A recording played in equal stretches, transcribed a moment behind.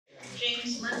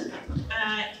James Murphy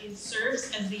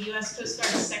serves as the U.S. Coast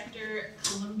Guard Sector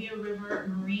Columbia River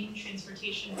Marine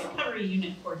Transportation Recovery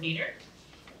Unit Coordinator.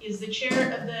 He is the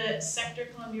chair of the Sector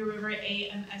Columbia River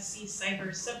AMSC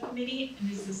Cyber Subcommittee and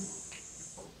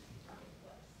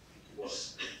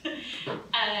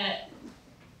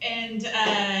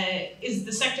is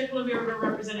the Sector Columbia River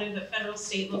representative at federal,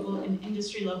 state, local, and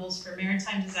industry levels for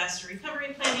maritime disaster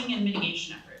recovery planning and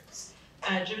mitigation efforts.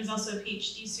 Jim is also a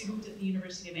PhD student at the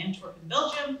University of Antwerp in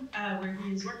Belgium, where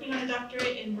he is working on a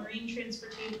doctorate in marine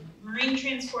transport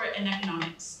and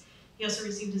economics. He also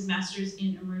received his master's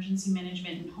in emergency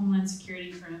management and homeland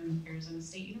security from Arizona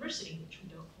State University, which we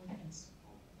don't hold against.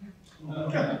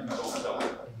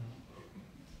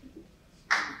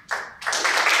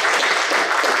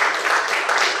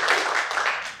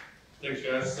 Thanks,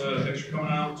 guys. Thanks for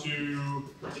coming out to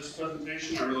this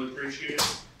presentation. I really appreciate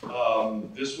it.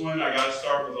 This one, I got to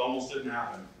start with almost didn't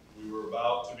happen. We were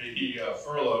about to be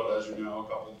furloughed, as you know, a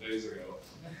couple of days ago.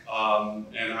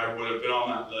 And I would have been on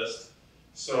that list.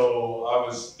 So I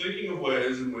was thinking of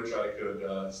ways in which I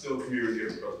could still come here and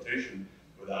give a presentation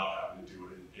without having to do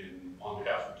it on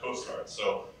behalf of the Coast Guard.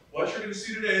 So what you're going to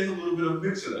see today is a little bit of a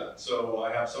mix of that. So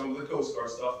I have some of the Coast Guard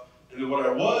stuff. And then what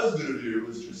I was going to do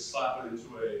was just slap it into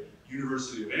a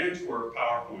University of Antwerp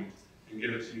PowerPoint and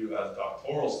give it to you as a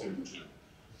doctoral student, Jim.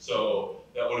 So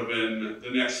that would have been the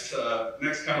next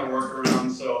kind of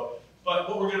workaround. So, but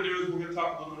what we're going to do is we're going to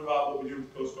talk a little bit about what we do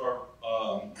with the Coast Guard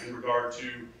in regard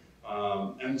to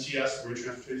MTS, Marine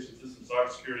Transportation System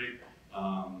Cybersecurity,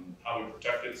 how we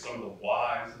protect it, some of the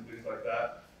whys and things like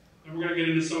that. Then we're going to get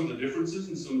into some of the differences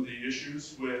and some of the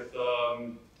issues with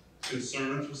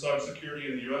concerns with cybersecurity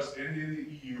in the US and in the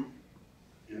EU.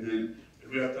 And then if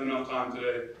we have enough time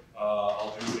today,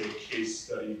 I'll do a case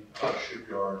study about a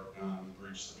shipyard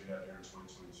breach that we had here in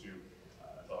 2022. I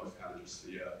thought it was kind of just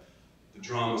the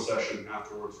drama session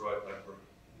afterwards, right? Like we're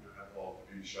at all the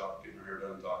beauty shop, getting our hair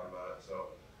done, talking about it. So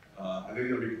I think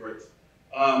it'll be great.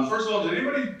 First of all, did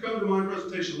anybody come to my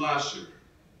presentation last year?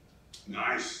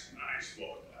 Nice, nice.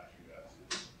 Welcome back, you guys.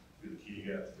 You're the key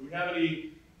guys. Do we have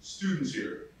any students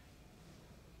here?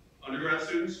 Undergrad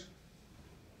students?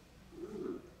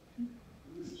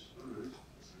 Nice. All right.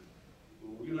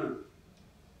 Well, we're gonna,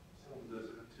 someone does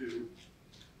it too.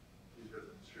 You guys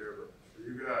have to share, but for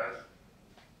you guys,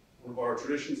 one of our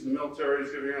traditions in the military is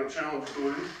giving out challenge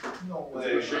coins. No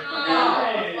way. Oh,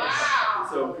 wow.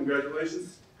 So congratulations.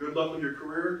 Good luck with your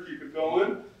career. Keep it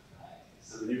going. And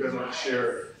then you guys have to share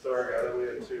it. Sorry, guys, I only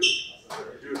had two. You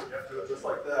have to do it just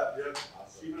like that. Yep.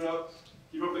 Keep it up.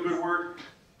 Keep up the good work.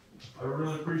 I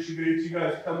really appreciate you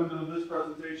guys coming to this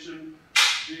presentation,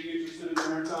 being interested in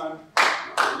maritime.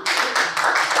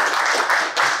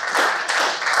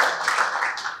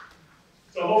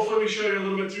 So hopefully we show you a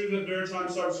little bit too that maritime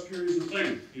cybersecurity is a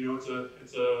thing. You know,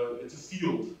 it's a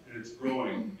field and it's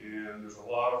growing, and there's a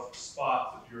lot of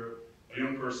spots. If you're a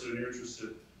young person and you're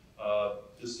interested,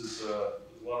 this is there's a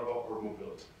lot of upward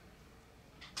mobility.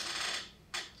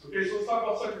 Okay, so let's talk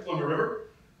about Sector Columbia River.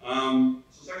 So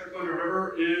Sector Columbia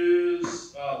River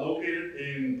is located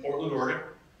in Portland, Oregon.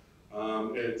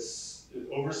 It's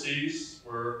overseas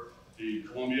where the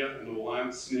Columbia and the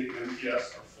Willamette Snake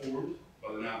MTS are formed by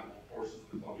the Naval Forces of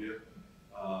the Columbia,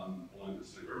 Willamette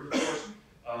Snake River, of course.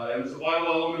 And it's a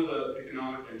vital element of the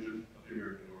economic engine of the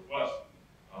American Northwest.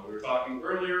 We were talking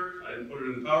earlier, I didn't put it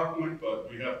in the PowerPoint, but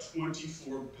we have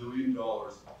 $24 billion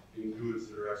in goods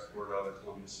that are exported out of the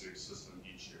Columbia Snake system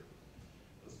each year.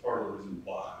 That's part of the reason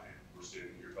why we're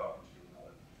standing here talking to you about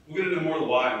it. We'll get into more of the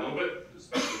why in a little bit,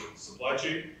 especially with the supply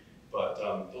chain, but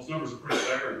those numbers are pretty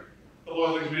staggering. A couple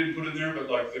other things we didn't put in there, but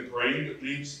like the grain that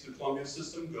leaves the Columbia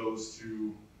system goes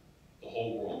to the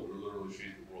whole world. We literally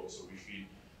feed the world. So we feed,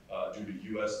 due to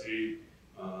US aid,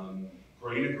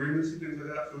 grain agreements and things like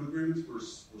that, food agreements, we're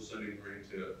sending grain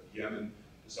to Yemen,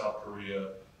 to South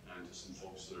Korea, and to some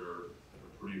folks that are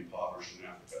pretty impoverished in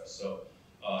Africa. So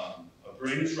a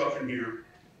grain disruption here,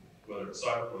 whether it's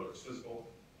cyber, whether it's physical,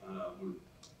 would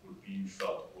be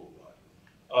felt worldwide.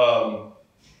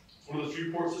 It's one of the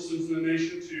few port systems in the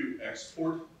nation to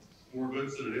export more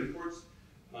goods than it imports.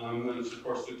 And then it's, of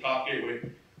course, the top gateway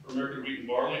for American wheat and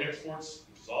barley exports,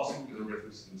 which is awesome because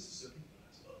everything's in Mississippi.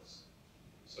 That's us.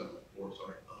 So, or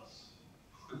sorry, us.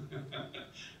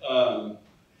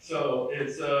 So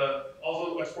it's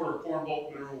also exporter of corn,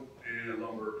 bulk, mineral, and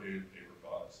lumber and paper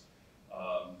products.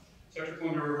 Sector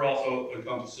Columbia River also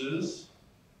encompasses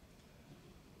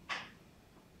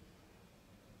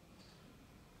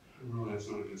really, that's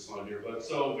not a good slide here, but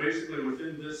so basically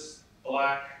within this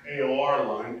black AOR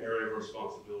line, area of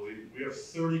responsibility, we have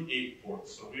 38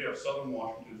 ports. So we have southern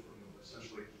Washington from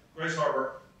essentially Grace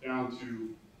Harbor down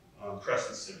to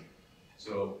Crescent City.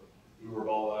 So we work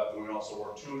all that, and we also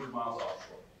work 200 miles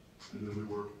offshore. And then we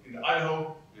work into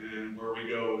Idaho, and where we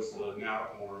go is the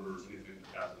navigable rivers, anything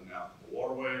that has a navigable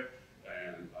waterway,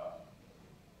 and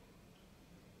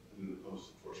then the coast,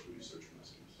 of course, we do search and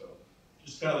rescue. So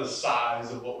just kind of the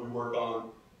size of what we work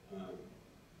on.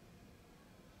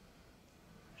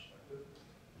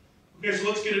 Okay, so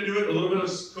let's get into it. A little bit of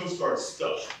Coast Guard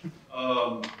stuff.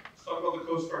 Let's talk about the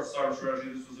Coast Guard cyber strategy.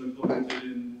 This was implemented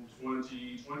in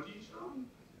 2020, Sean?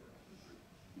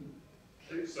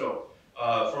 I think so.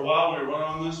 For a while, we were running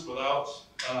on this without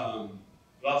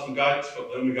some guidance,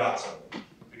 but then we got some.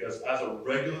 Because as a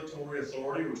regulatory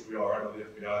authority, which we are, I know the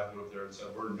FBI went up there and said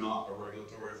we're not a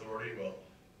regulatory authority. Well,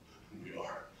 we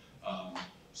are.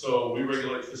 So we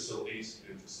regulate facilities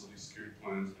and facility security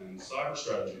plans, and cyber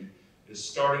strategy is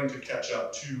starting to catch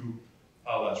up to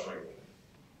how that's regulated.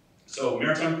 So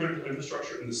maritime critical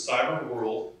infrastructure in the cyber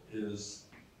world is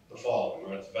the following,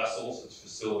 right? It's vessels, it's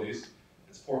facilities,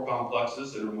 it's port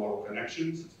complexes, intermodal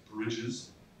connections, it's bridges,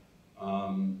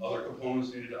 other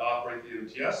components needed to operate the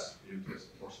MTS. The MTS,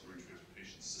 of course, the Marine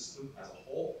Transportation System as a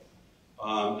whole.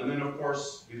 And then, of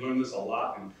course, we learned this a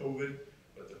lot in COVID,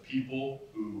 but the people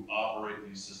who operate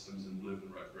these systems and live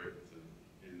and recreate within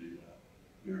in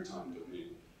the maritime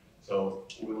domain. So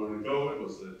what we learned in COVID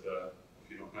was that if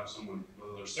you don't have someone,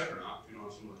 whether they're sick or not, if you don't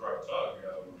have someone to drive a tug, you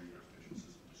have a Marine Transportation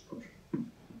System disruption.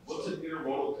 What's an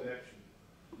intermodal connection?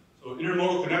 So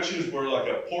intermodal connection is where like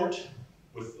a port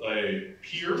with a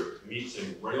pier meets a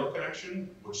rail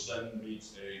connection, which then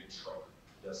meets a truck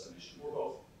destination, or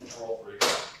both, or all three,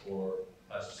 or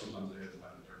as sometimes they have an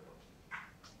airport.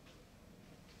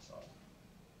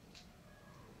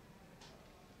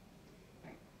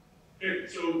 Okay,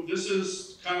 so this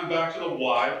is kind of back to the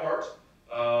why part.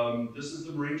 This is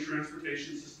the Marine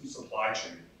Transportation System supply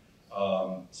chain.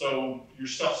 So your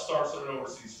stuff starts at an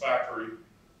overseas factory.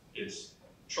 It's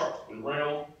trucked and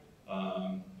railed.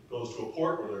 It goes to a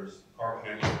port where there's cargo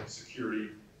handling, security,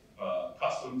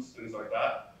 customs, things like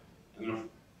that. And then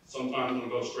sometimes it'll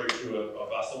go straight to a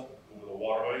vessel over the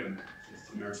waterway. And since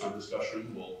it's a maritime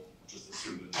discussion, we'll just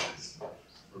assume that it is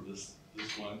for this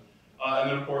one.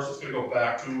 And then, of course, it's going to go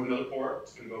back to another port.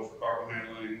 It's going to go for cargo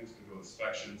handling. It's going to go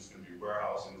inspection. It's going to be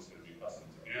warehousing. It's going to be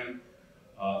customs again.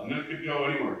 And then it could go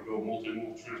anywhere. It could go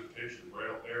multimodal transportation,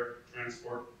 rail, air,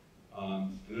 transport.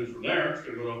 And then from there, it's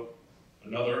going to go to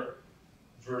another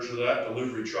version of that,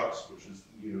 delivery trucks, which is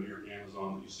your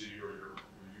Amazon that you see, or your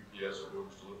UPS, or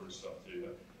whoever's delivering stuff to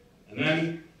you. And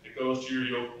then it goes to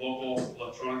your local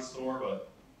electronics store, but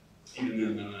even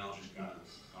then, the analogy is kind of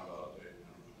out of date. I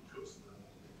don't know who goes to that.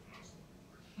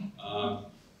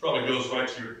 Probably goes right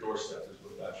to your doorstep, is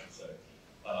what that should say.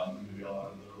 Maybe I'll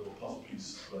add another little puzzle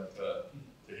piece, but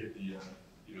to hit the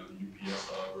the UPS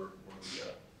hub or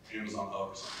the Amazon hub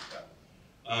or something like that.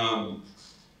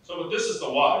 But this is the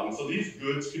why. And so these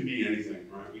goods can be anything,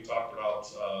 right? We talked about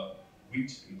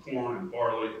wheat and corn and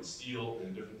barley and steel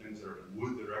and different things that are in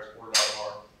wood that are exported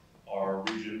out of our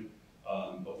region.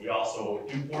 But we also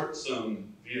import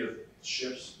some via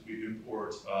ships. We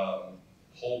import a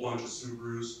whole bunch of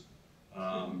Subarus.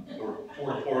 Or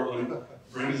Port of Portland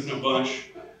brings in a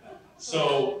bunch.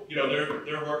 So,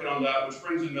 they're working on that, which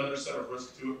brings another set of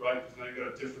risk to it, right? Because now you've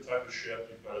got a different type of ship,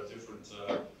 you've got a different,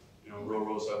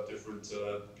 railroads have different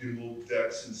gimbal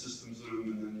decks and systems in them,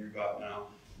 and then you've got now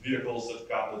vehicles that've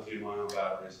got lithium-ion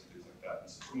batteries and things like that. And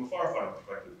so from a firefighting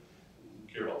perspective,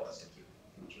 we care about that stuff too,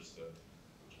 not just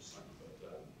something.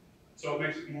 But so it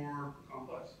makes it more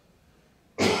complex.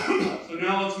 So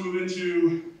now let's move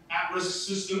into at-risk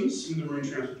systems in the marine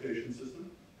transportation system.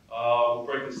 We'll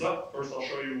break this up. First, I'll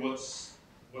show you what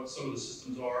some of the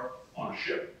systems are on a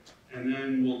ship, and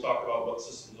then we'll talk about what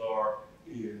systems are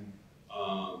in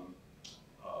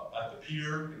at the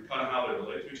pier and kind of how they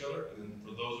relate to each other. And then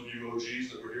for those of you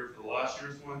OGs that were here for the last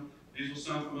year's one, these will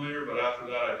sound familiar, but after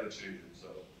that I did change it, so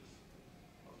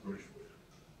I was ready for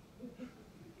you.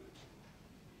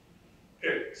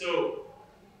 Okay, so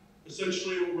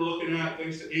essentially what we're looking at,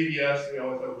 thanks to ABS, they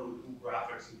always have really cool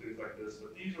graphics and things like this,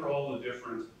 but these are all the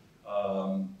different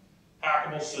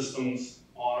packable systems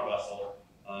on a vessel.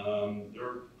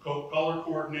 They're color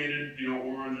coordinated,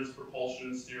 orange is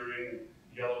propulsion, steering,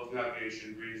 yellow is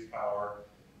navigation, green is power,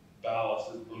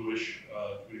 ballast is bluish,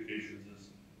 communications is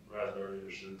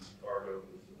raspberry-ish, and cargo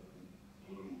is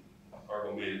blue,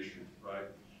 cargo management, right?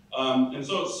 And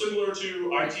so it's similar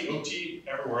to IT, OT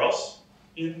everywhere else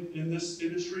in this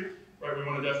industry, right? We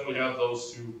want to definitely have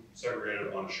those two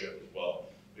segregated on a ship as well,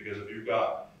 because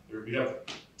if we have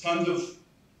tons of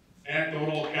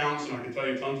anecdotal accounts, and I can tell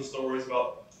you tons of stories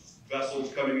about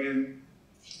vessels coming in,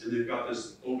 and they've got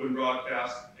this open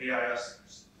broadcast AIS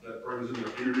that brings in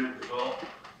their internet as well.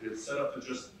 It's set up to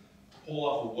just pull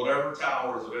off of whatever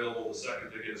tower is available the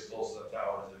second they get as close to that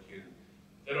tower as they can.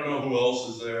 They don't know who else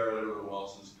is there, they don't know who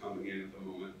else is coming in at the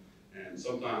moment. And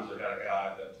sometimes they had a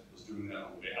guy that was doing that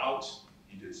on the way out.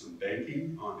 He did some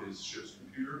banking on his ship's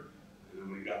computer. And then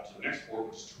when he got to the next port,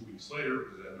 which is 2 weeks later,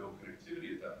 because they had no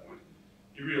connectivity at that point,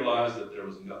 he realized that there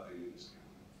was nothing in his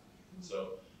county.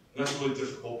 So that's really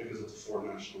difficult because it's a foreign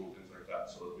national and things like that,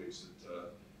 so it makes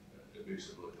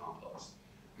it really complex.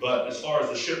 But as far as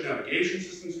the ship navigation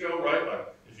systems go, right,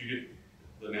 like if you get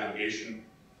the navigation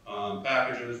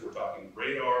packages, we're talking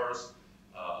radars,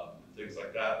 things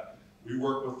like that. We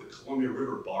work with the Columbia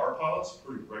River bar pilots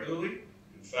pretty regularly.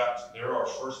 In fact, they're our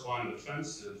first line of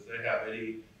defense. If they have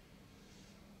any,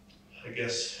 I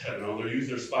guess, I don't know, they use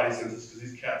their spidey senses because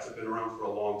these cats have been around for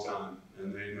a long time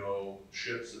and they know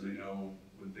ships and they know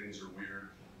when things are weird.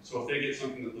 So if they get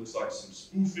something that looks like some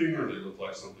spoofing or they look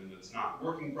like something that's not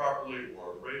working properly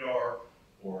or radar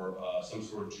or some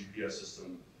sort of GPS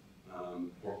system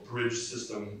or bridge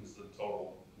system is the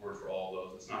total word for all of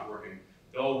those, it's not working,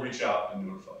 they'll reach out and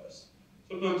notify us.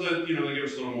 Sometimes they give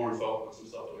us a little more info about some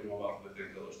stuff that we know about that they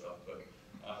think other stuff, but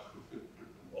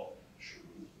well, sure,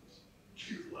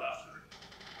 cute laughter.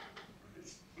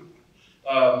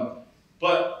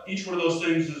 But each one of those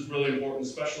things is really important,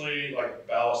 especially like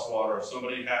ballast water. If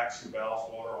somebody hacks your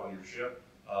ballast water on your ship,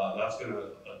 that's going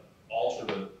to alter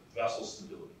the vessel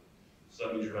stability. So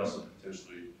that means your vessel could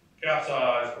potentially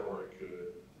capsize, or it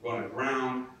could run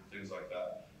aground, things like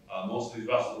that. Most of these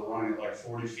vessels are running at like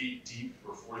 40 feet deep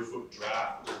or 40-foot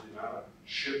draft, which is the amount of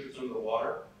ship that's under the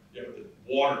water. Yeah, but the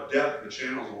water depth of the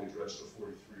channel is only dredged to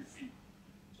 43 feet.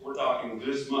 So we're talking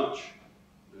this much,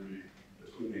 maybe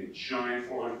between a giant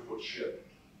 400-foot ship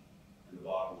and the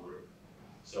bottom of the river.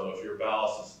 So if your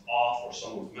ballast is off or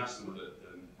someone's messing with it,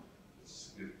 then it's a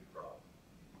significant problem.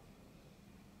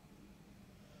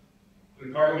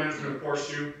 And cargo management, of course,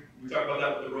 too. We talk about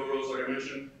that with the ro-ros, like I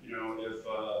mentioned. You know, if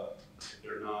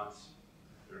they're not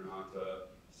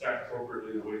stacked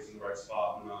appropriately, the weight's in the right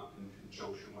spot, and not in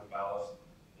conjunction with ballast,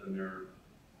 then the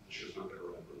ship's not going to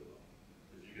run really well.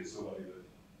 If you get somebody that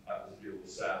happens to be a little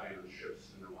savvy on ships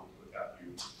and they want to attack you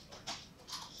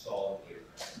solidly,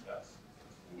 that's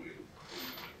the way.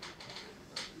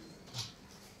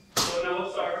 So now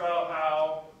let's talk about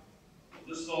how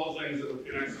this is all the things that would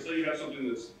connect. So say you have something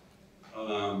that's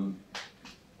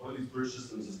one of these bridge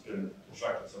systems has been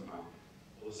infected somehow.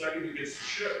 Well, the second it gets to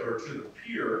ship or to the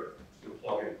pier, it's going to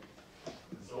plug in.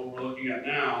 And so what we're looking at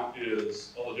now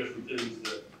is all the different things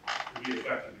that could be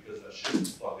affected because that ship is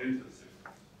plugged into the system.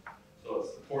 So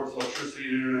it's the port's electricity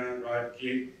and internet, right?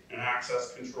 Gate and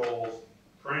access controls,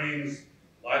 cranes,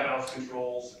 lighthouse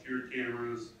controls, security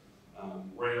cameras,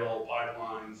 rail,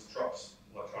 pipelines, trucks,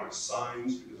 electronic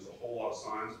signs, because there's a whole lot of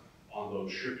signs on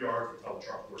those shipyards that tell the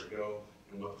truck where to go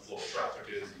and what the flow of traffic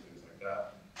is and things like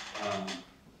that.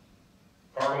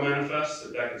 Cargo manifests,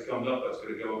 if that gets gummed up, that's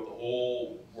going to go up the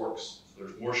whole works. So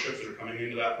there's more ships that are coming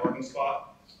into that parking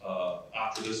spot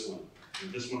after this one.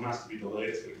 If this one has to be delayed,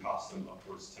 it's going to cost them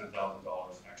upwards of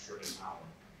 $10,000 extra an hour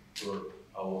for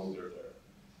how long they're there.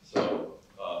 So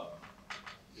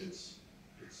it's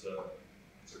a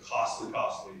costly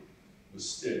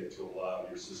mistake to allow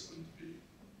your system to be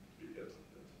hit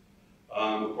like this.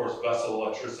 Of course, vessel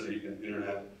electricity and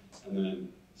internet, and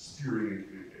then steering and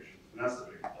communications. And that's the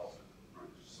big elephant, right?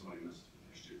 If somebody misses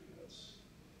your steering, that's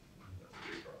a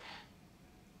big problem.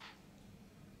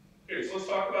 Okay, so let's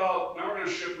talk about, now we're going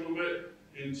to shift a little bit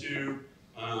into,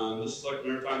 this is like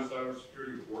maritime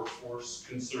cybersecurity workforce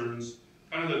concerns,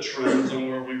 kind of the trends on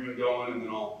where we've been going, and then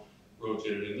I'll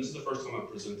rotate it in. This is the first time I've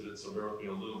presented it, so bear with me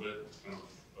a little bit. It's kind of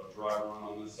a dry run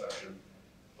on this section,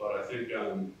 but I think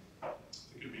it'd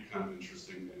be kind of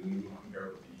interesting, and then we'll compare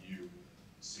it with the EU,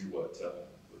 see what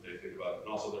they think about it, and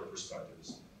also their perspective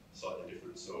is slightly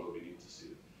different, so it'll be neat to see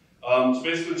it. So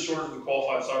basically, the shortage of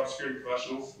qualified cybersecurity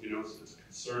professionals, it's a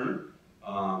concern.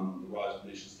 The rise of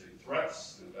nation-state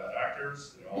threats and bad actors,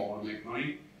 they all want to make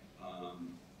money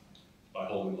by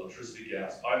holding electricity,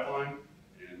 gas pipeline,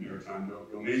 and maritime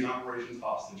domain operations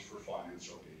hostage for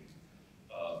financial gain.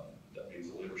 That means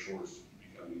the labor shortage is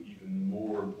becoming even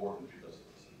more important because of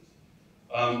those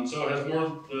things. So it has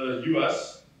more the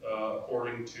U.S.,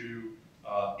 according to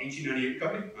 1898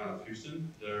 company out of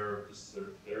Houston, this is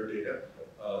their data,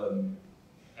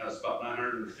 has about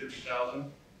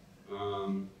 950,000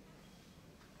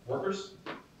 workers,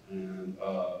 and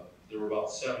there were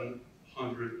about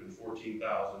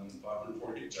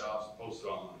 714,548 jobs posted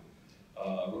online,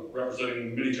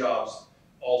 representing many jobs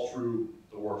all through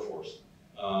the workforce.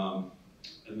 And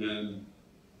then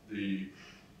the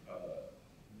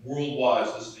worldwide,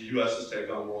 this is the US's take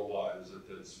on worldwide, is that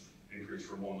it's increased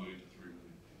from 1 million to 3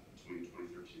 million between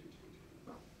 2013 and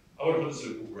 2021. I would have put this in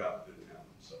a Google graph, it didn't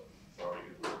happen, so it's already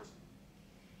good words.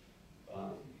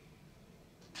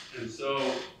 And so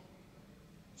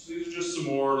these are just some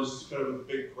more, this is kind of a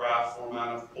big graph format.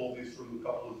 I've pulled these from a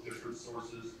couple of different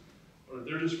sources, but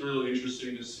they're just really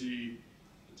interesting to see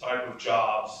the type of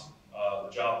jobs, the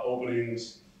job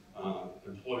openings,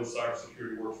 employed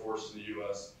cybersecurity workforce in the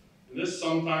US. And this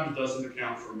sometimes doesn't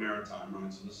account for maritime,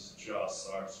 right? So this is just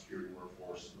cybersecurity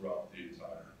workforce throughout the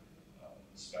entire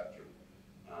spectrum.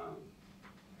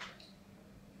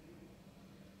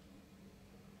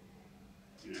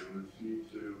 You know, if you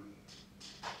need to,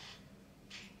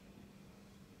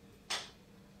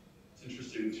 it's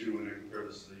interesting too when they compare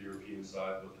this to the European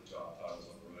side, what the job titles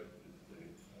are, right?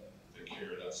 They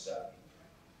carry that stat.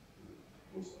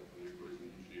 Most likely everybody's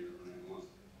an engineer or an analyst.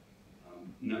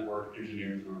 Network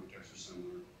engineers and architects are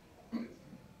similar.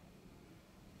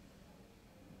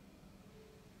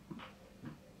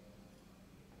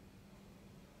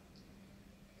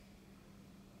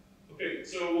 Okay,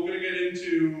 so we're going to get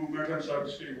into maritime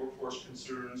cybersecurity workforce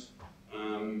concerns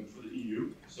for the EU.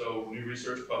 So new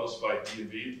research published by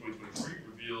DNV in 2023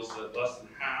 reveals that less than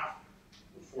half,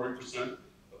 or 40%,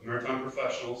 of maritime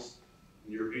professionals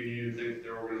in the European Union think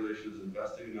their organization is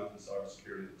investing enough in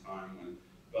cybersecurity at a time when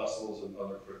vessels and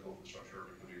other critical infrastructure are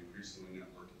becoming increasingly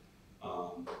networked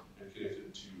and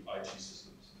connected to IT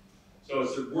systems. So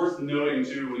it's worth noting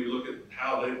too, when you look at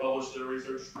how they published their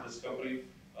research for this company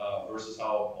versus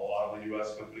how a lot of the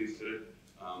US companies did it.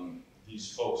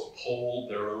 These folks polled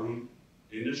their own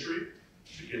industry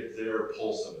to get their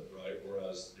pulse of it, right?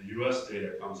 Whereas the US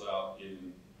data comes out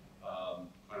in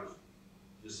kind of,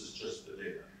 this is just the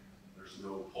data. There's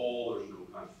no poll, there's no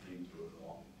kind of theme to it at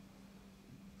all.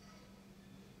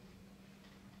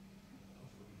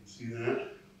 Hopefully you can see that.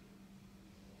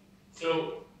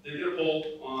 So they did a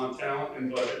poll on talent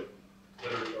and budget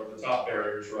that are the top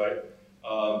barriers, right?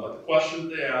 But the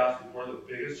questions they asked were the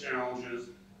biggest challenges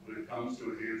when it comes to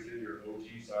enhancing your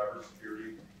OT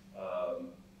cybersecurity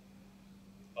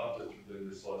up to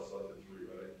this selected 3,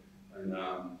 right? And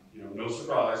you know, no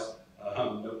surprise,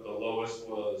 the lowest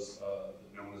was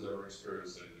that no one has ever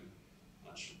experienced anything.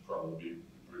 That should probably be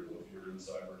brutal. If you're in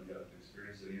cyber and you haven't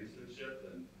experienced any incidents yet,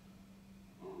 then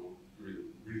I don't know, really,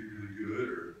 really good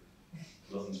or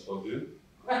nothing's plugged in.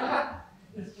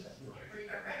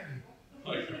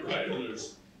 Like, right,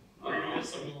 there's a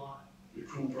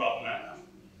cool problem that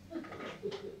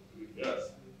yes.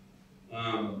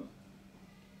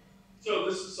 So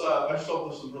this is, I just thought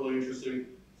this was really interesting.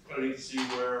 It's kind of neat to see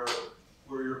where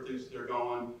your things they're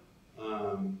going.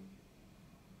 And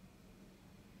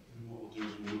what we'll do is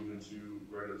we'll move into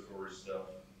regulatory stuff.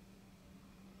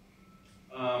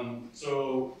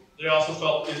 So they also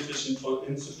felt insufficient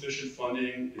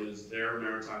funding is their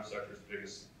maritime sector's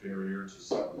biggest barrier to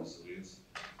cyber resilience.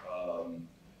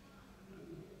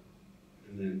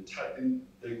 And then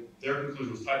their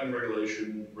conclusion was tightening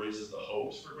regulation raises the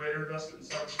hopes for greater investment in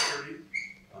cybersecurity.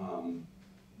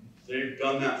 They've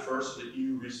done that first. The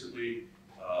EU recently,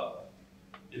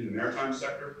 in the maritime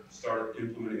sector, started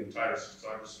implementing tighter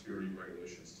cybersecurity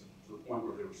regulations to the point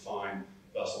where they would fine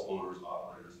vessel owners,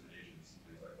 operators, and agents, and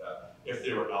things like that, if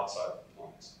they were outside of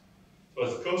compliance. So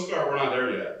as a Coast Guard, we're not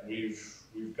there yet.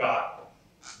 We've got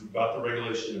the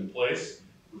regulation in place.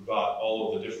 We've got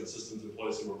all of the different systems in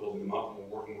place, and we're building them up, and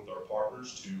we're working with our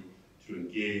partners to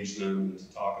engage them and to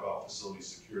talk about facility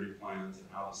security plans and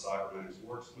how the cybernetics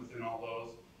works within all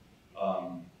those.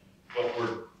 But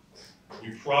we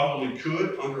probably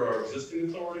could under our existing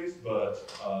authorities, but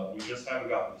we just haven't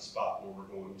gotten to the spot where we're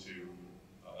going to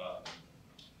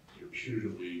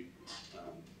punitively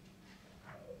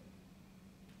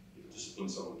discipline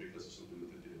someone because of something that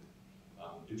they did.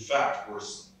 In fact, we'll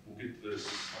get to this.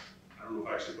 I don't know if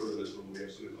I actually put it in this one, but we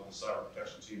have something called the Cyber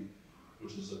Protection Team,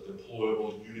 which is a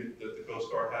deployable unit that the Coast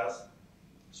Guard has.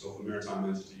 So if a maritime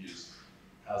entity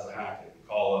has a hack, they can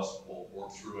call us, we'll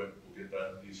work through it, we'll get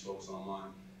these folks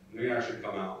online, and they can actually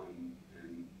come out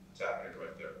and attack it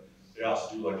right there. They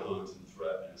also do like hunt and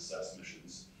threat and assess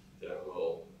missions that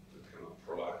will come up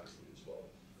proactively as well.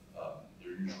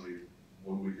 They're usually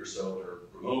 1 week or so they're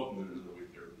remote, and then another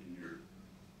week they're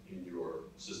in your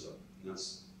system. And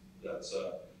that's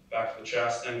back to the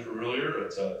CHAS thing from earlier.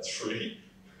 It's free,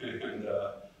 and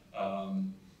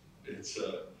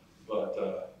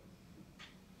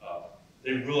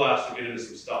they will ask to get into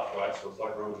some stuff, right? So it's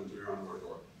like running into your own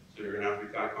door. So you're going to have to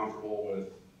be kind of comfortable with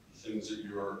the things that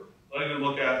you're letting them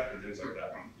look at and things like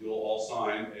that. You'll all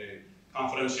sign a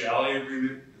confidentiality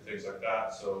agreement and things like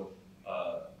that. So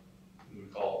we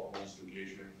call it rules of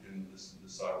engagement in this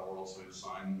cyber world, so you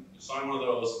sign one of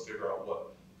those and figure out what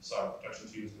the cyber protection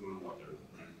team is doing and what they're doing.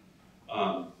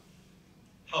 Right?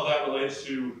 How that relates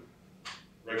to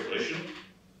regulation,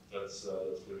 that's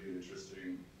going to be an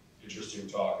interesting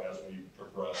talk as we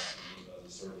progress as a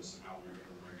service and how we're going to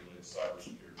regulate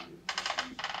cybersecurity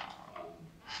issues.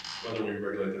 Whether we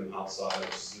regulate them outside of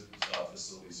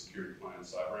facility security plan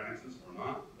cyber annexes or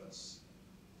not, it's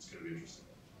going to be interesting.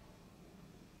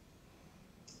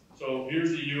 So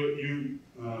here's the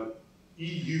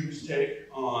EU's take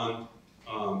on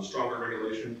stronger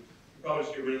regulation. You probably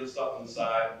just get rid of the stuff on the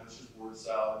side. It's just word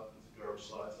salad. It's a garbage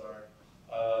slide, sorry.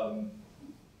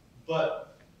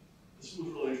 But this was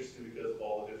really interesting because of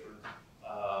all the different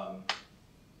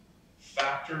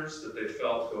factors that they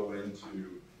felt go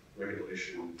into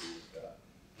regulation and things like that.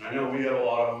 And I know we have a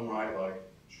lot of them, right? Like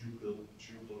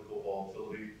geopolitical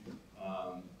volatility.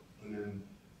 And then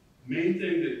the main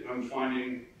thing that I'm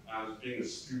finding as being a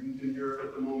student in Europe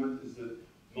at the moment is that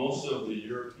most of the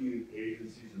European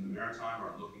agencies in the maritime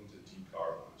are looking to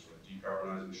decarbonize, right?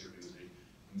 Decarbonizing shipping is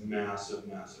a massive,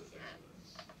 massive thing.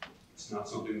 It's not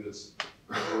something that's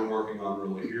we're working on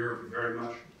really here very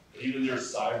much. But even their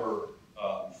cyber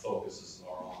focuses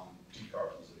are on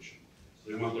decarbonization.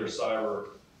 So they want their cyber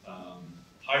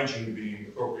hygiene to be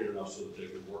appropriate enough so that they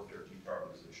can work their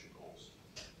decarbonization goals.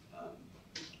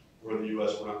 We're in the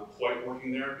U.S., we're not quite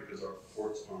working there because our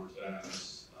ports aren't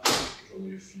as, there's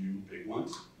only a few big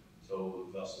ones. So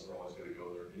the vessels are always going to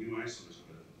go there anyway, so there's a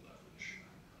bit of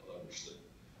a leverage thing.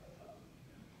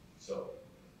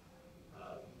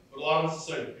 But a lot of it's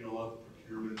the same, a lot of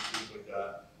procurement, things like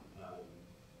that.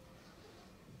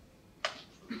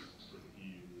 For the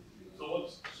EU. So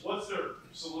what's their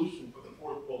solution for the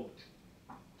port building?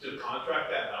 To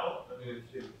contract that out? I mean,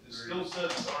 if the skill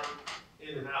sets aren't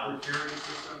in-house. Procurement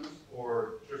systems,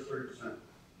 or just 30%?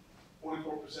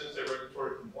 44% say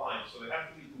regulatory compliance, so they have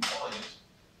to be compliant.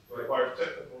 It requires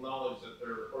technical knowledge that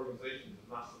their organization does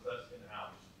not possess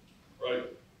in-house. Right.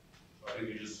 I think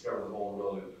you just discovered the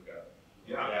vulnerability that they've got.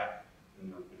 Yeah. In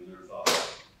their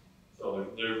thoughts. So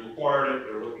they've required it,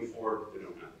 they're looking for it, they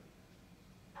don't have it.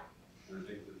 And I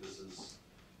think that this is,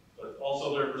 but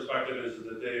also their perspective is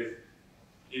that they've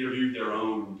interviewed their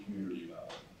own community about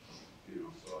it.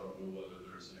 So I don't know whether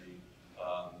there's any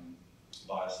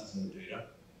biases in the data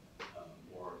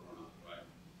or not, right?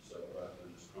 So rather than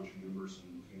just crunching numbers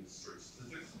and looking at straight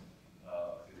statistics, I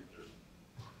think there's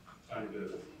a tiny bit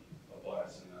of a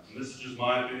bias in that. And this is just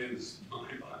my opinion, this is my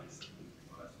bias.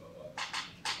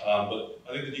 But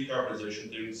I think the decarbonization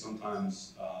thing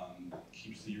sometimes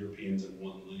keeps the Europeans in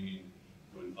one lane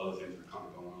when other things are kind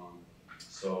of going on.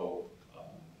 So,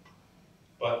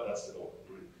 but that's the goal,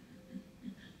 right?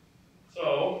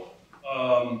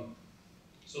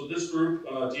 So this group,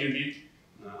 DNV,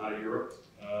 out of Europe,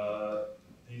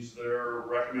 these are their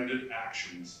recommended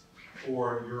actions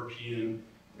for European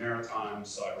maritime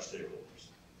cyber stakeholders,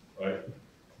 right?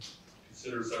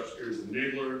 Consider cybersecurity as an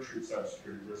enabler, treat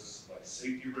cybersecurity risks like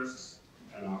safety risks,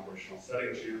 and operational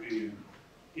setting, champion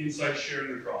insight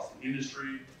sharing across the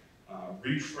industry,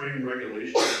 reframe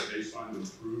regulations as a baseline to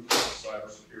improve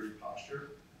cybersecurity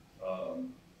posture.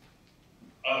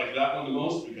 I like that one the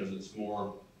most because it's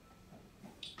more,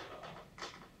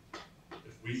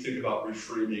 if we think about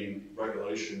reframing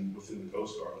regulation within the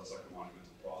Coast Guard, that's like a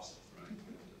monumental process, right?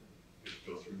 We have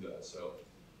to go through that. So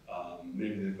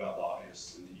maybe they've got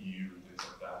lobbyists in the EU and things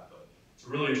like that, but it's a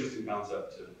really interesting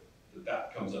concept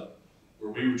that comes up,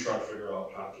 where we would try to figure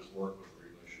out how to just work with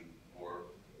regulation or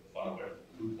find a way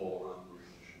to loophole around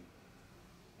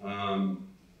regulation.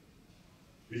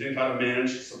 We think how to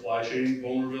manage supply chain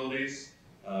vulnerabilities,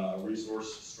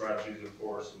 resource strategies, of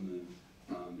course, and then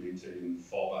maintain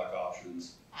fallback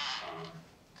options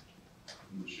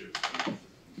in the ship. So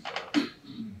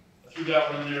I threw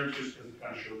that one in there just because it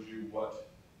kind of shows you what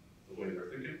the way they're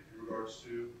thinking in regards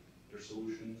to their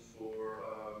solutions for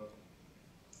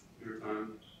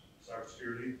maritime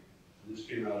cybersecurity. And this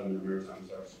came out in their maritime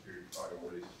cybersecurity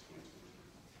priorities of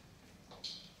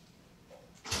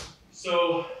 2023.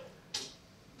 So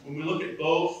when we look at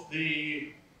both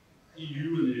the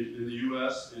EU and the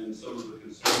US and some of the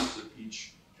concerns that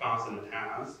each continent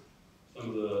has, some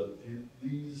of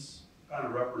these kind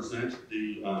of represent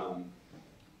the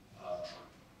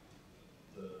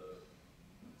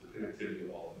connectivity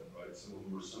of all of it, right? Some of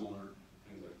them are similar,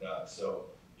 things like that. So,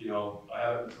 I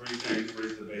have three things: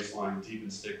 raise the baseline, deepen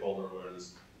stakeholder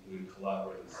awareness, and then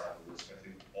collaborate on cyber risk. I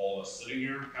think all of us sitting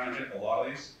here kind of hit a lot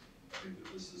of these. I think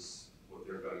that this is what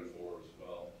they're gunning for as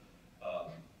well.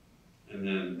 And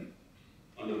then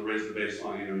under the raise the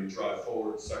baseline, you drive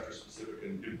forward sector-specific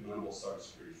and implementable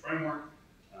cybersecurity framework.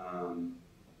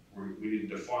 We need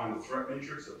to define the threat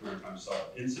matrix of maritime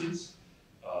cyber incidents,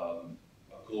 a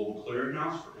global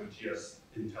clearinghouse for MTS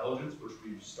intelligence, which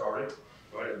we've started,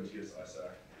 right? MTS,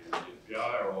 ISAC, and the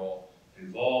FBI are all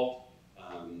involved.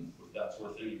 With that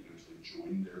sort of thing, you can actually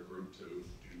join their group to do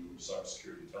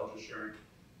cybersecurity intelligence sharing.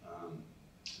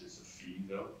 It's a fee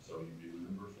though, so you'd be a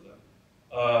member for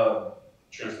that.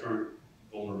 Transparent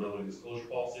vulnerability disclosure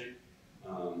policy.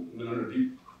 And then under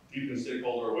deepen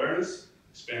stakeholder awareness,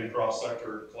 expand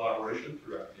cross-sector collaboration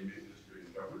through academia, industry,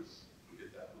 and government. We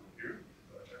get that one here.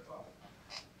 Check box.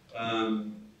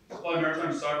 Apply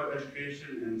maritime cyber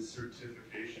education and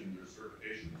certification or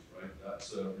certifications, right?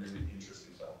 That's a really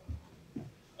interesting stuff.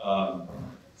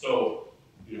 So,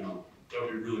 you know, that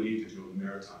would be really neat to do a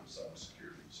maritime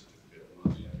cybersecurity certificate.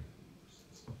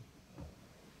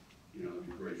 You know, it'd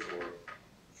be great for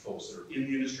folks that are in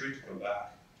the industry to come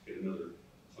back, get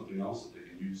something else that they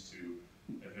can use to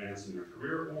advance in their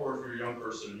career, or if you're a young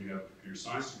person and you have a computer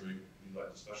science degree, and you'd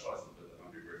like to specialize a little bit, that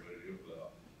might be a great way to do it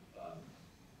without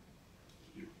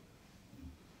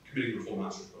committing to a full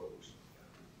master's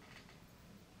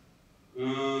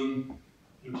program.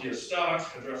 MTS stocks,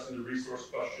 addressing the resource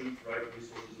question, right?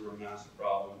 Resources are a massive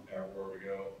problem everywhere we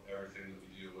go, everything that we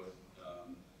deal with,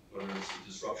 whether it's a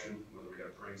disruption, whether we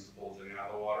have cranes to pull things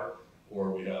out of the water,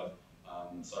 or we have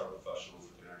cyber professionals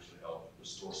that can actually help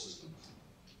restore systems.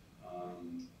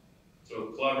 So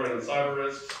collaborate on cyber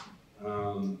risks.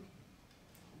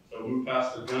 So move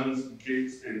past the guns,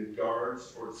 gates, and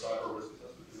guards towards cyber risk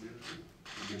assessment.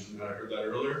 You mentioned that, I heard that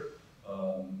earlier,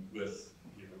 with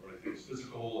what I think is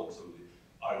physical and some of the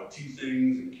IoT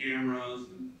things and cameras,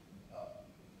 and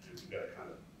we've got to kind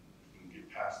of get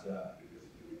past that. I think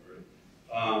it's going to be great.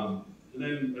 And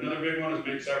then another big one is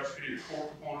make cybersecurity a core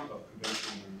component of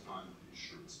conventional maritime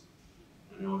insurance.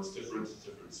 I know it's different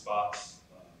spots.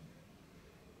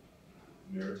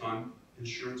 Maritime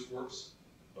insurance works,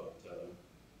 but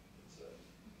it's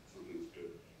something that's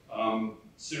good.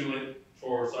 Simulate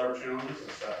for cyber challenges. I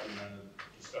sat in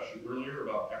a discussion earlier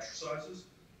about exercises.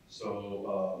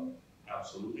 So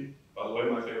absolutely. By the way,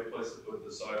 my favorite place to put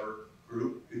the cyber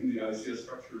group in the ICS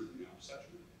structure is in the ops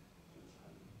section.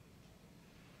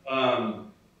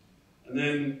 And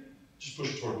then just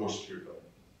push it toward more secure code.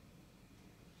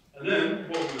 And then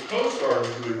what the Coast Guard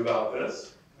is doing about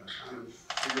this, I kind of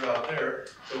figured out there.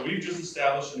 So we've just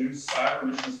established a new cyber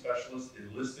mission specialist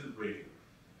enlisted rating.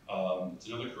 It's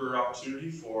another career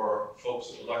opportunity for folks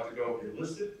that would like to go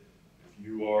enlisted. If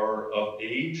you are of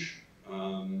age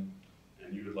and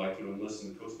you would like to enlist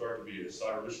in the Coast Guard to be a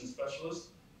cyber mission specialist,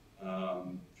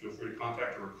 feel free to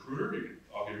contact a recruiter.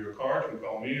 I'll give you a card. You can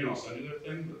call me and I'll send you their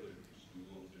thing. But they just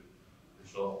Google to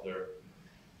fill out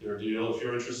their deal. If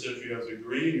you're interested, if you have a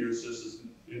degree and you're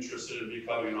interested in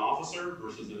becoming an officer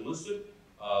versus enlisted,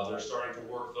 they're starting to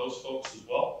work those folks as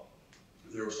well.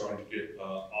 They're starting to get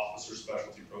officer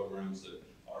specialty programs that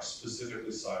are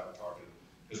specifically cyber targeted.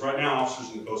 Because right now,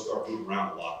 officers in the Coast Guard move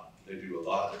around a lot. They do a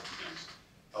lot of different things.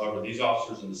 However, these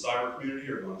officers in the cyber community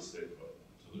are going to stay put.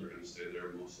 So they're going to stay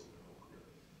there most of their whole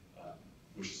career,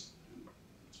 which is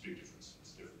a big difference.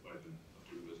 It's a different way of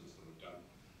doing business than we've done.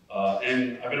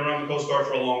 And I've been around the Coast Guard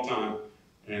for a long time,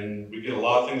 and we get a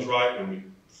lot of things right, and we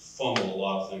fumble a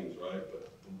lot of things, right? But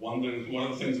one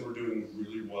of the things that we're doing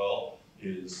really well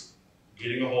is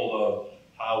getting a hold of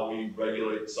how we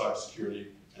regulate cybersecurity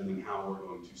and then how we're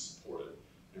going to support it.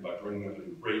 And by bringing up a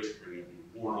new rate, bringing up new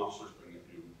warrant officers, bringing up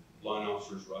new line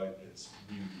officers, right? It's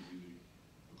really, really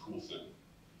a cool thing.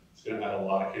 It's going to add a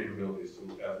lot of capabilities to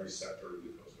every sector in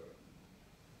the Coast Guard.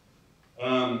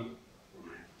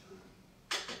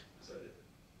 Is that it?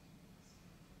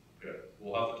 Okay,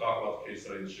 we'll have to talk about the case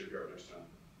study in the shipyard next time.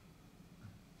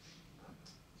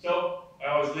 So, I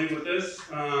always leave with this. If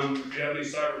you have any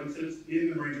cyber incidents in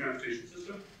the marine transportation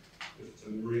system, if it's a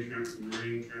marine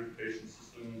transportation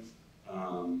system,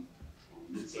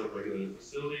 MITSA regulated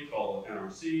facility, call the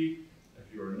NRC.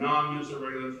 If you're a non-MITSA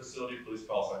regulated facility, please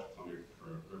call Cyclotonia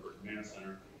River Command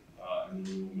Center, and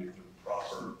then we will make the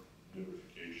proper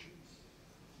notifications.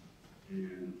 And if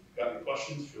you've got any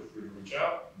questions, feel free to reach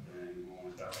out, and we'll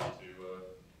always happy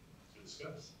to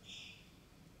discuss.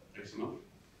 Thanks so much.